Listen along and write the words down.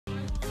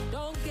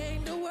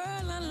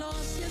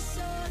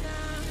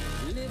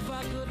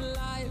a good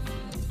life.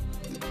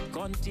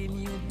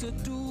 Continue to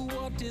do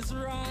what is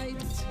right.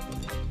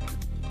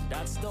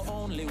 That's the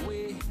only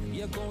way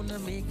you're gonna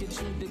make it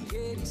through the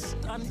gates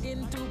and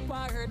into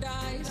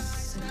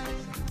paradise.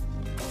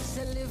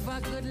 So live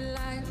a good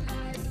life.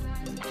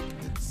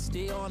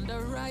 Stay on the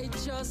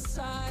righteous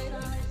side.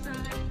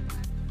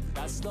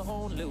 That's the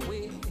only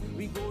way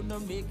we gonna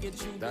make it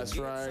through. That's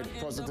right.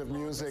 Positive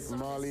music.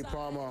 Marley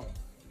Palmer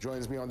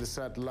joins me on the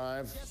set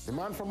live. The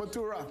man from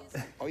Matura.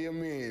 How you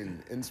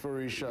mean?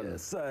 Inspiration.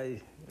 Yes,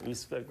 I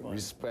respect, man.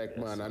 Respect,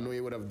 yes, man. I know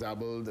you would have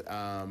dabbled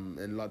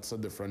in lots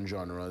of different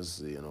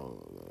genres, you know,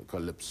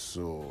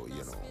 calypso,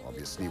 you know,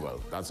 obviously,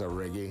 well, that's a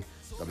reggae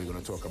that we're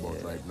going to talk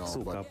about right now.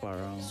 Soca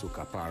Parang.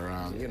 Soca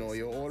Parang. Yes. You know,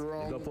 you're all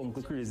wrong. You got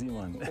Uncle Crazy,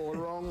 man. All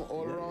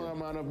wrong, a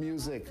man of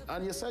music.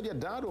 And you said your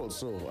dad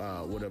also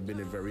would have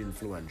been very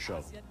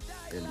influential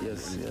in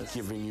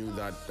giving you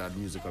that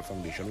musical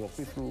foundation. Walk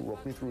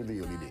me through the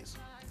early days.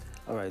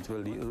 All right,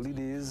 well, the early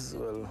days,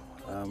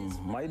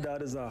 my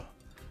dad is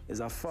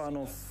a fan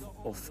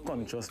of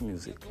conscious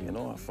music, you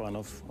know, a fan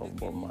of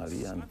Bob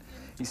Marley. And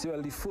he said,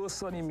 well, the first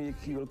son he make,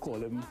 he will call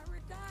him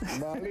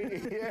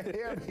Marley.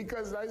 Yeah,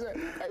 because I said,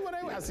 when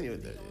I say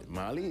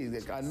Marley,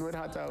 I know it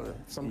had to have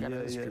some kind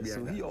of history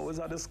behind so he always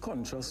had this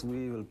conscious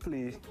way he will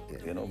play,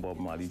 you know, Bob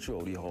Marley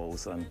throughout the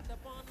house and,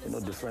 you know,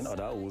 different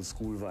other old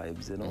school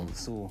vibes, you know.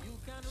 So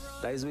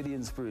that is where the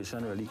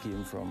inspiration really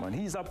came from. And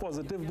he's a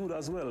positive dude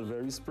as well,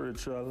 very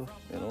spiritual,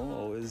 you know,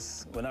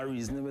 always, when I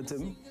reason with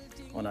him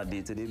on a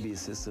day-to-day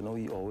basis, you know,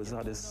 he always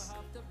had this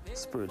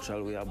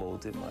spiritual way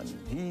about him.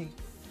 And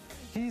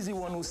he's the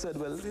one who said,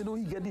 well, you know,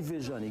 he get the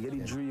vision, he get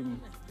the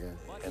dream.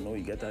 You know,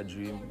 he get a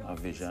dream, a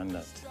vision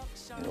that,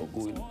 you know,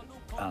 going,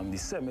 the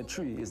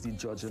cemetery is the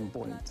judging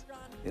point,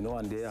 you know,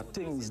 and there are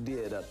things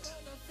there that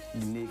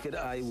the naked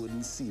eye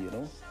wouldn't see, you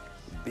know,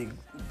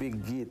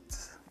 big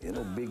gates, you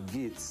know, big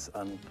gates,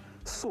 and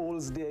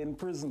souls there in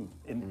prison,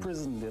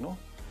 you know,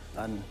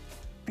 and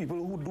people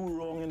who do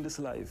wrong in this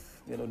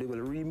life, you know, they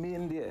will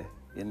remain there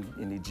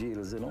in the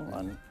jails, you know,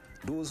 and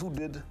those who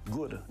did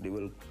good, they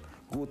will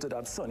go to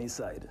that sunny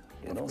side,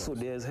 you know, so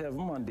there's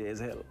heaven and there's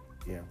hell.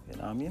 Yeah. You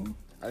know what I mean?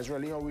 That's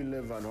really how we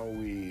live and how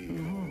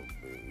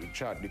we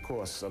chart the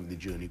course of the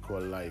journey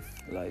called life.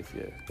 Life,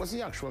 yeah. What's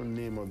the actual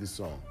name of the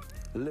song?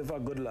 Live a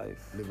Good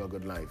Life. Live a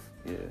Good Life.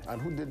 Yeah.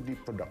 And who did the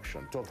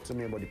production? Talk to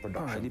me about the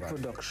production. The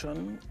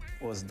production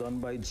was done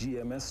by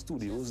GMS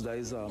Studios. That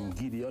is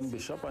Gideon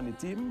Bishop and the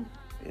team.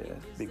 Yeah,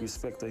 big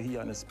respect to he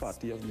and his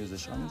party of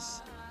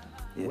musicians.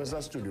 Yeah. Where's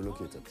that studio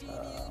located?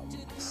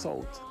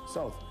 South.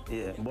 South?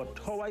 Yeah, but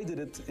how I did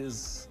it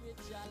is,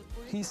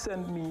 he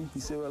sent me, he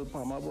said, well,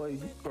 Palmer boy,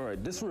 all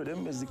right, this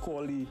rhythm is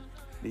called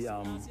the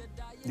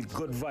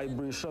good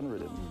vibration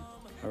rhythm.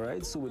 All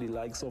right, so with the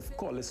likes of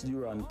Collis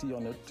Durante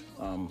on it,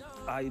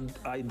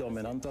 I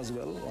dominant as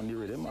well on the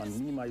rhythm, and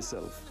me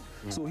myself.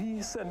 So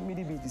he sent me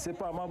the beat. He said,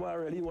 Palmer boy,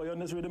 really, why you on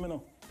this rhythm, you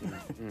know?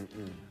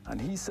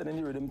 And he sending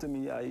the rhythm to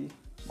me. I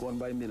gone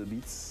by Mill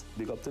Beats,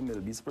 big up to Mill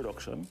Beats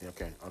production.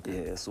 Okay.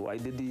 Yeah, so I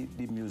did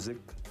the music,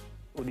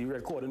 or the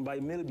recording by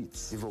Mill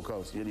Beats. The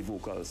vocals? Yeah, the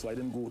vocals. So I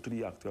didn't go to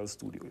the actual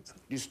studio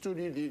itself.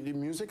 The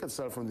music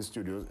itself from the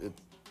studio, it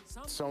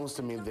sounds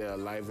to me they're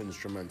live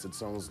instruments. It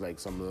sounds like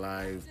some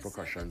live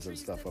percussions and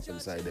stuff up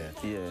inside there.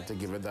 Yeah. To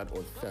give it that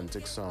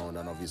authentic sound.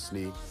 And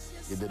obviously,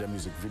 you did a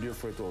music video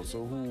for it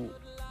also. Who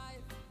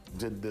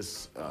did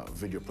this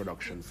video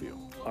production for you?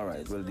 All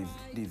right, well,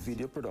 the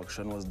video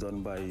production was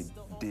done by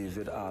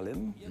David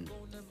Allen.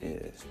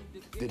 Yeah.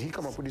 Did he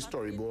come up with the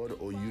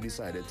storyboard, or you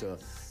decided to,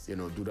 you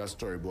know, do that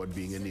storyboard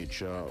being in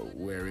nature,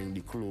 wearing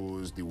the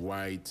clothes, the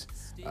white,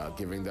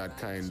 giving that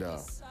kind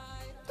of,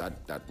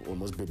 that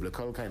almost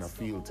biblical kind of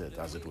feel to it,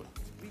 as it were?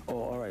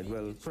 Oh, all right,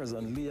 well,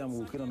 presently I'm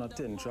working on a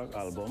 10-track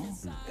album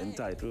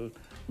entitled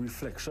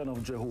Reflection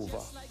of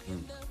Jehovah.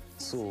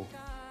 So,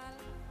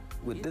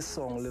 with this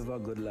song, Live a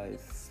Good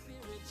Life,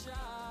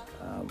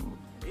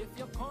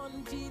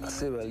 I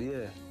say, well,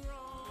 yeah,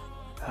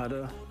 had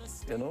a,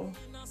 you know,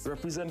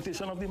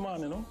 representation of the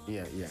man, you know?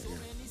 Yeah.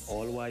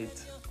 All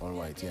white. All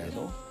white, yeah. You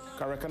know?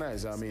 I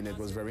recognize, I mean, it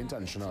was very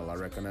intentional. I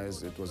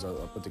recognize it was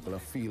a particular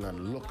feel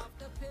and look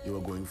you were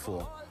going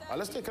for.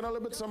 Let's take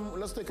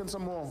in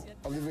some more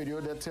of the video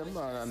there, Tim,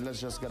 and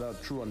let's just get a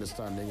true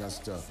understanding as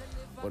to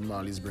what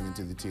Marley's bringing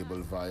to the table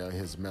via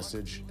his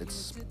message.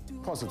 It's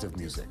positive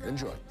music.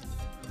 Enjoy.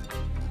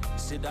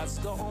 See, that's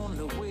the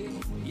only way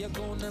you're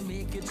gonna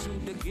make it through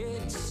the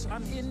gates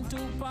and into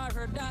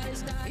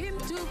paradise.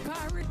 Into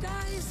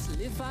paradise,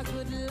 live a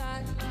good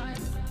life.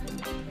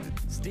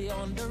 Stay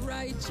on the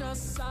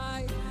righteous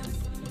side.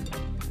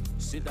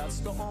 See, that's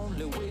the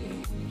only way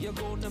you're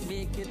gonna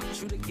make it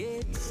through the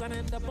gates and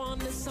end up on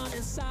the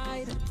sunny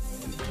side.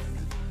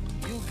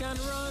 You can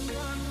run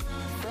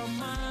from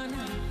man,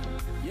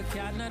 you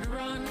cannot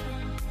run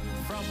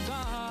from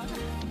God.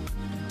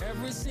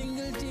 Every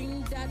single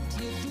thing that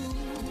you do,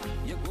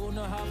 you're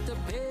gonna have to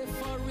pay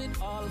for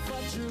it all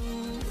for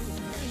true.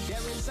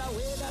 There is a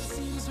way that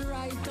seems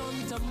right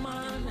unto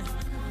man,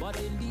 but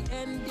in the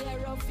end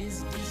thereof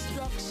is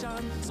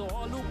destruction. So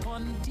all who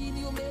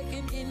continue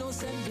making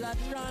innocent blood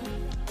run,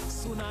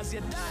 soon as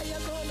you die, you're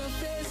gonna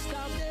face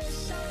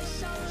damnation.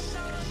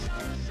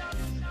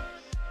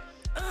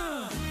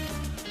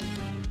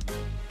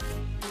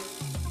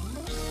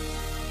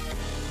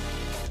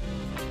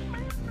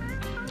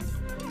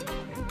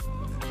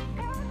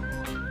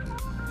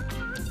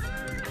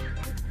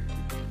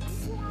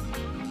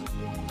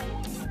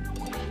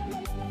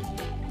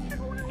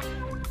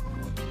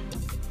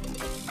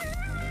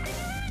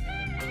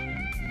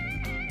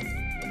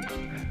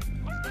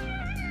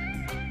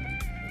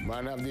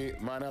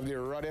 Man have the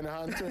rod in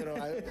hand too, you know.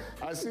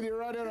 I see the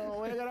rod, you know.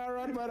 Where you gonna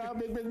run, but a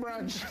big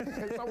branch.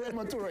 Somewhere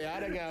Maturo,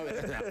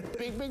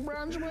 big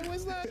branch, man,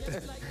 what's that?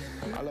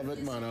 I love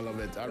it, man, I love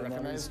it. I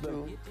recognize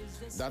too.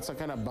 That's a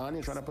kind of band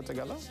you're trying to put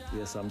together?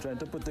 Yes, I'm trying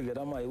to put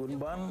together my own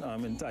band.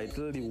 I'm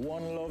entitled the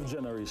One Love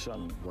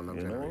Generation. One Love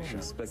Generation.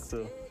 Respect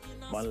to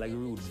man like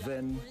Ruth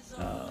Venn,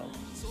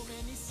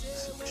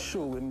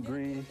 Sherwin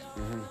Gray,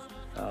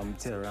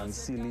 Terrance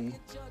Seeley,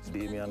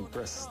 Damian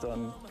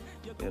Preston.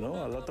 You know,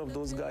 a lot of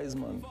those guys,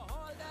 man.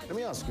 Let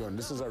me ask you, and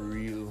this is a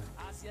real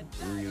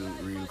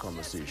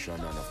conversation,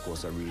 and of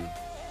course a real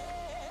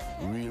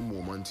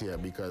moment here,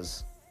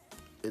 because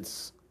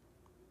it's,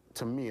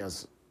 to me,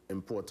 as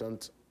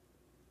important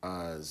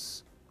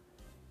as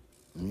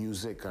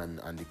music and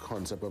the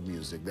concept of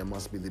music, there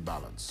must be the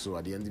balance. So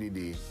at the end of the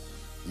day,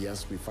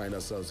 yes, we find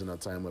ourselves in a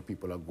time where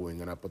people are going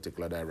in a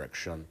particular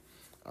direction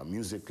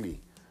musically,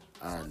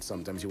 and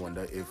sometimes you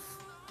wonder if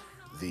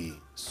the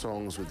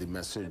songs with the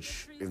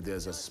message, if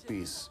there's a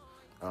space,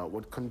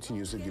 what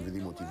continues to give you the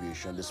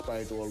motivation,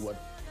 despite all what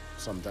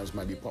sometimes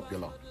might be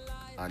popular,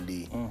 and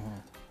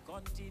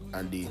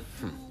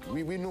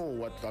we know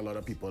what a lot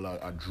of people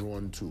are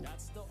drawn to,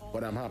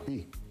 but I'm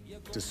happy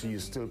to see you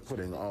still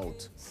putting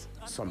out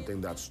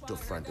something that's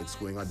different. It's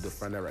going a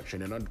different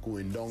direction. You're not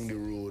going down the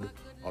road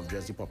of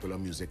just the popular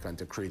music and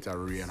to create a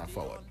rear and a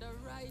forward.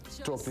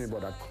 Talk to me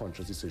about that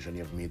conscious decision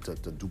you've made to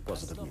do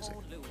positive music.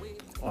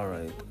 All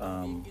right.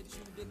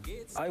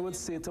 I would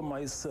say to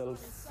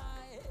myself,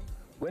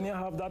 when you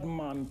have that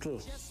mantle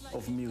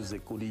of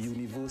music, or the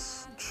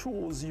universe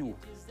chose you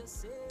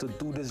to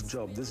do this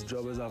job is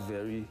a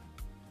very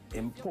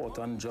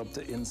important job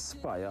to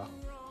inspire,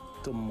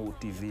 to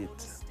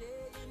motivate.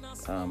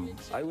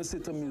 I would say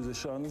to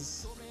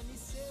musicians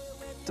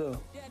to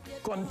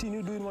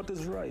continue doing what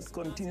is right,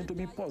 continue to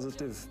be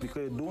positive,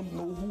 because you don't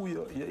know who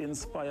you're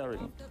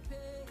inspiring.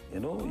 You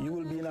know, you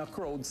will be in a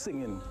crowd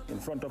singing in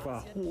front of a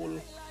whole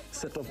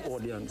set of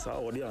audience.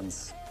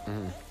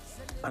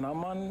 And a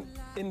man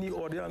in the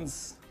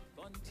audience,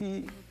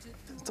 he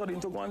starting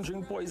to go and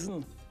drink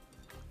poison.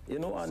 You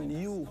know, and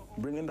you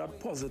bringing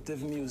that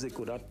positive music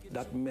or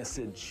that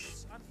message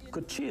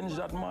could change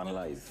that man's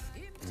life.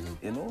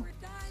 You know?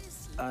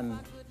 And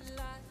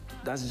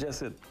that's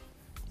just it.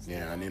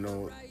 Yeah, and you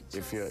know,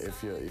 if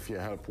you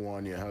help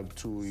one, you help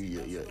two,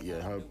 you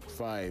help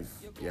five,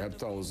 you help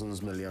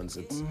thousands, millions,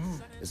 it's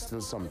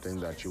still something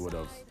that you would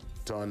have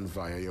done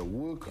via your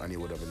work and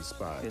you would have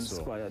inspired.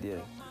 Inspired, so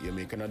yeah. You're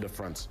making a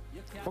difference.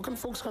 How can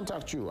folks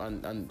contact you?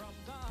 And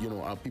you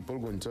know, are people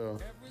going to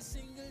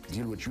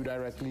deal with you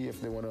directly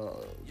if they want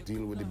to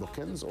deal with the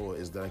bookings, or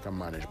is there like a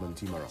management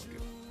team around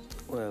you?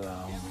 Well,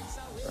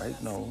 right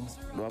now,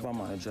 I don't have a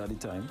manager at the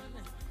time,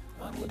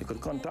 but they could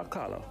contact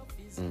Carla.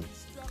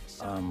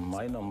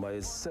 My number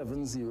is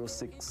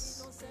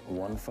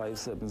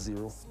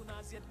 706-1570,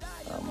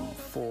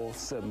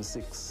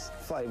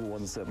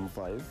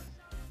 476-5175.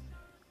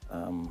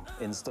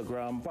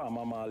 Instagram,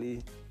 Palmer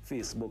Marley,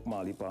 Facebook,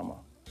 Marley Palmer.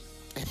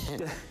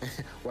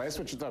 Why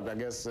switch it up? I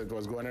guess it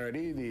was going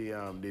already,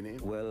 the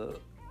name? Well,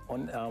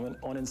 on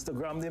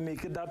Instagram, they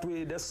make it that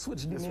way. They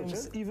switch the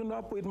names. Even though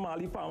I put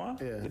Marley Palmer,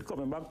 it's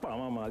coming back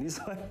Palmer Marley.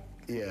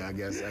 Yeah, I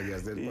guess.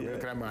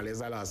 Marley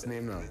is our last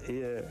name now.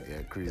 Yeah.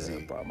 Yeah, crazy.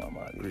 Yeah, Palmer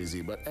Marley.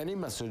 Crazy. But any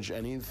message,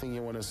 anything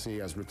you want to say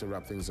as we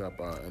wrap things up,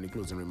 any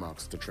closing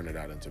remarks to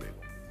Trinidad and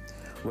Tobago?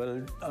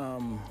 Well,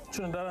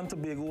 Trinidad and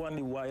Tobago and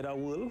the wider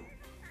world,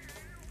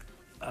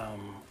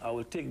 I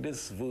will take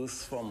this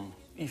verse from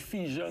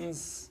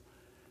Ephesians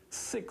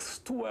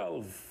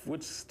 6:12,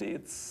 which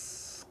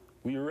states,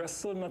 "We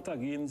wrestle not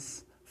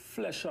against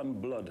flesh and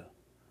blood,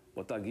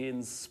 but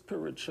against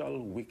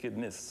spiritual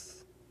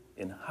wickedness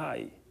in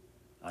high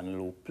and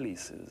low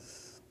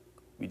places."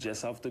 We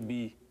just have to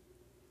be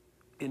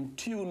in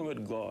tune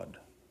with God,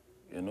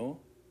 you know?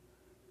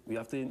 We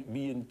have to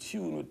be in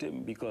tune with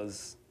Him,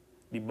 because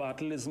the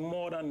battle is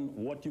more than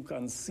what you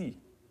can see,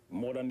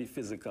 more than the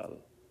physical.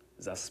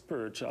 It's a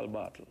spiritual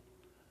battle.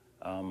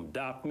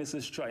 Darkness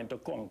is trying to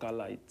conquer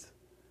light.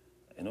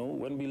 You know,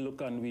 when we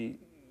look and we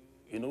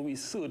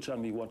search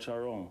and we watch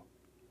around,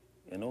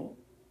 you know,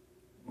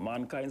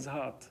 mankind's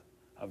heart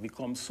have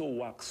become so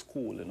wax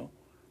cold, you know.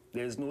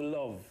 There's no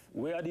love.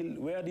 Where are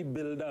the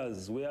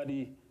builders? Where are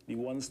the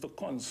ones to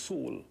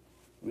console?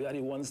 We are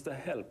the ones to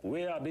help.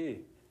 Where are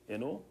they? You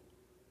know?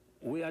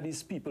 Where are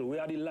these people?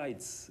 Where are the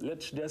lights?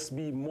 Let's just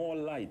be more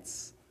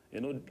lights. You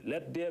know,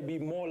 let there be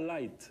more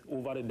light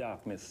over the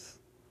darkness.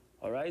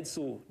 All right?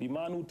 So the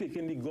man who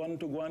taking the gun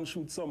to go and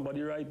shoot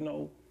somebody right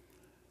now,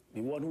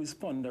 the one who is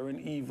pondering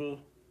evil,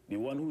 the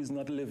one who is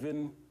not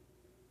living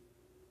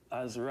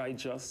as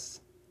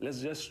righteous, let's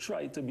just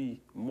try to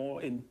be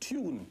more in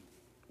tune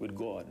with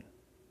God,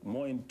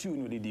 more in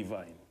tune with the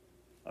divine.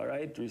 All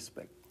right?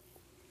 Respect.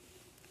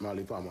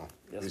 Marley Palmer.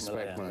 Yes,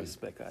 respect, man.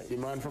 Respect, the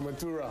man from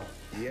Matura.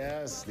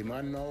 Yes, the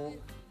man now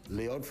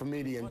lay out for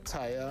me the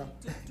entire,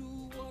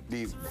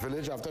 the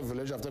village after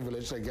village after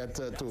village to get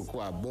to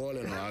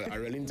Kwabol. You know, I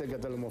really need to get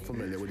a little more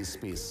familiar with the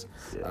space.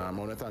 Yeah. I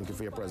want to thank you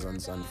for your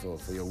presence and for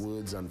your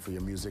words and for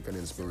your music and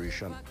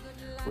inspiration.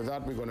 With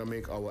that, we're going to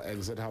make our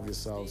exit. Have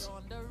yourselves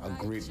a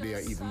great day,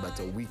 an even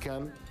better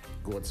weekend.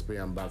 Godspeed,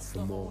 I'm back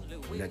for more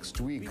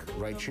next week,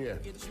 right here.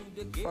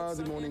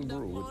 The Morning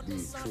Brew with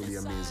the truly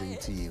amazing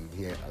team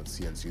here at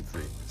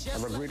CNC3.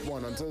 Have a great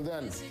one. Until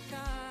then,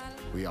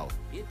 we out.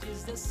 It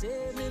is the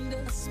same in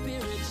the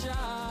spiritual.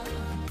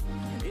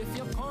 If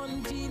you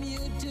continue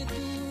to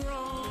do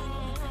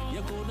wrong,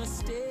 you're gonna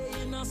stay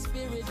in a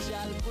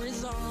spiritual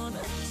prison.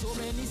 So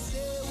many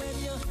say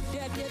when you're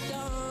dead, you're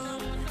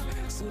done.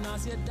 Soon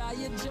as you die,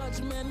 your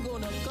judgment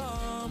gonna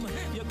come.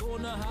 You're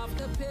gonna have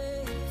to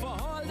pay for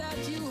all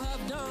that you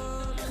have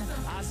done.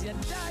 As you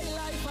die,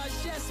 life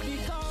has just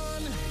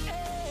begun.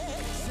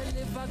 Hey, so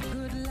live a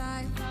good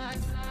life.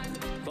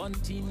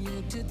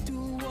 Continue to do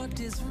what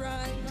is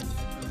right.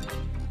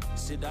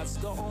 See, that's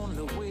the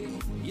only way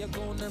you're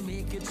gonna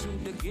make it through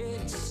the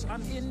gates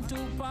and into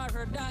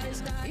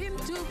paradise.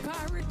 Into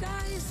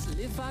paradise,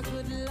 live a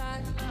good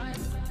life.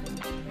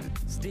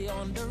 Stay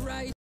on the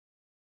right